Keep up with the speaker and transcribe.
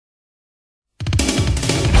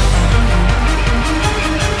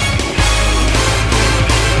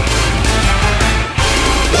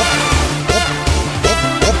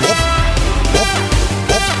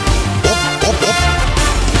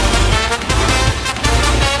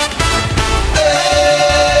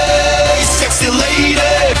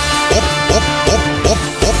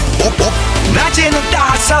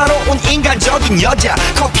감각적인 여자,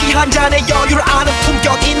 커피 한 잔에 여유를 아는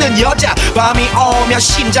품격 있는 여자, 밤이 오면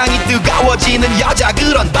심장이 뜨거워지는 여자,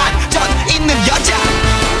 그런 반전 있는 여자.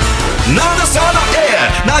 너는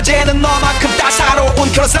선호해, 낮에는 너만큼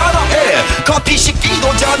따사로운 그런 선호해, 커피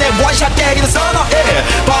식기도 전에 원샷 때리는 선호해,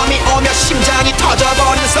 밤이 오면 심장이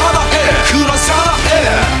터져버리는 선호해, 그런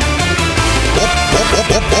선호해.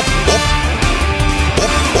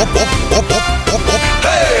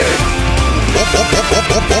 Hey!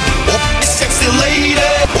 Sexy lady.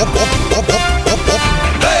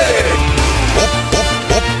 Hey!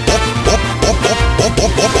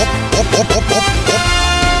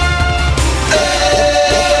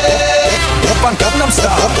 오빤 강남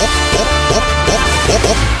스타일.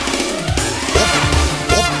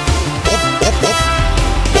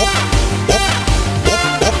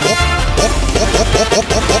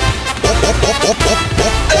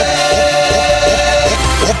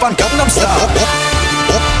 오빤 강남 스타일.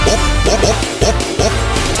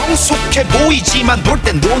 성숙해 보이지만 놀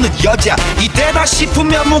땐 노는 여자, 이때다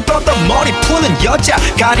싶으면 묶었던 머리 푸는 여자,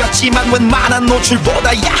 가렸지만 웬만한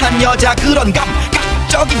노출보다 야한 여자, 그런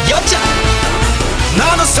감각적인 여자.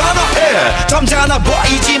 나는 선호해, 점잖아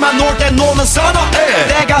보이지만 놀 땐 노는 선호해,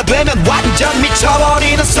 내가 되면 완전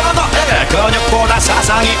미쳐버리는 선호해, 근육보다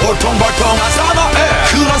사상이 올통벌통한 선호해,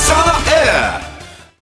 그런 선호해.